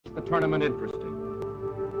the tournament interesting.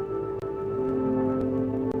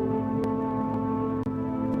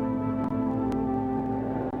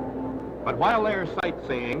 But while they're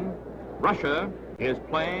sightseeing, Russia is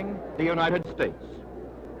playing the United States.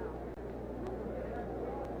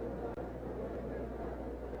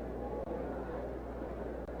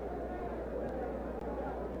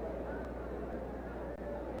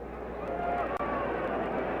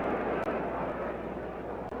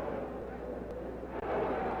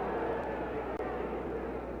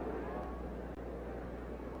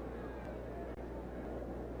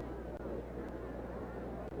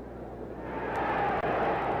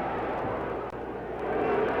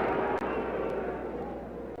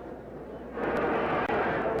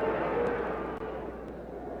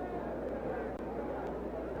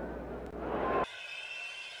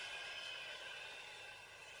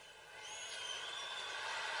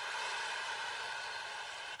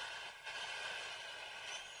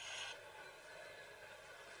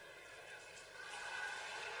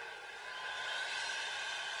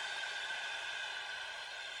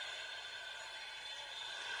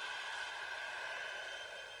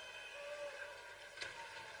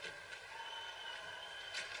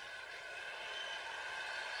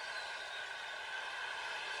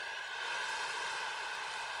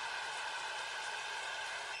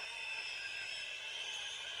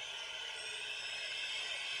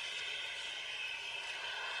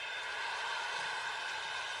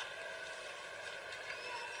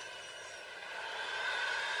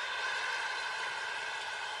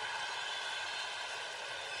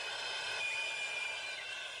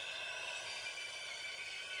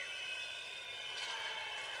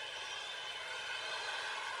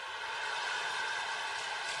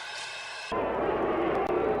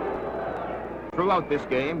 Throughout this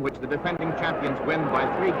game, which the defending champions win by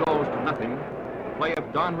 3-0, the play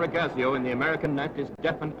of Don Rigazio in the American net is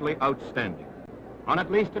definitely outstanding. On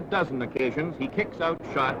at least a dozen occasions, he kicks out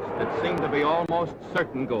shots that seem to be almost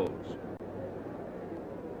certain goals.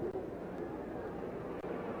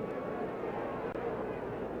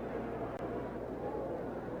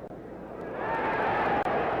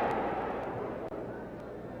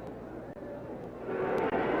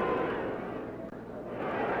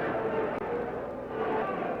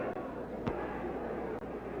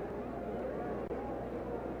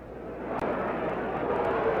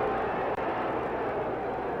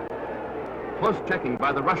 Close checking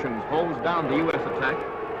by the Russians holds down the U.S. attack.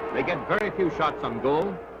 They get very few shots on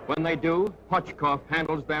goal. When they do, Pучков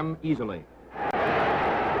handles them easily.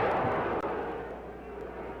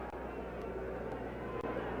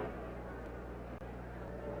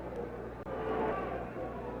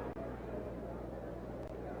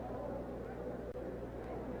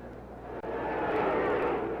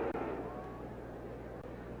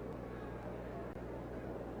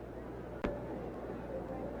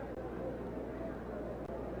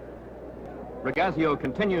 Rigazio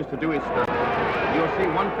continues to do his stuff. You'll see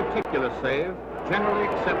one particular save, generally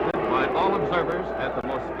accepted by all observers as the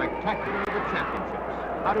most spectacular of the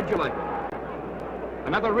championships. How did you like it?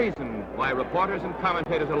 Another reason why reporters and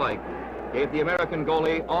commentators alike gave the American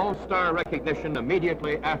goalie all-star recognition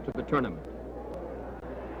immediately after the tournament.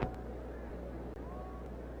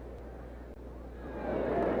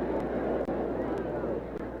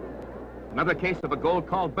 Another case of a goal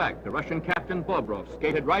called back. The Russian captain, Bobrov,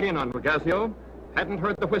 skated right in on Rigazio, hadn't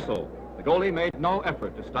heard the whistle. The goalie made no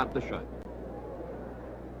effort to stop the shot.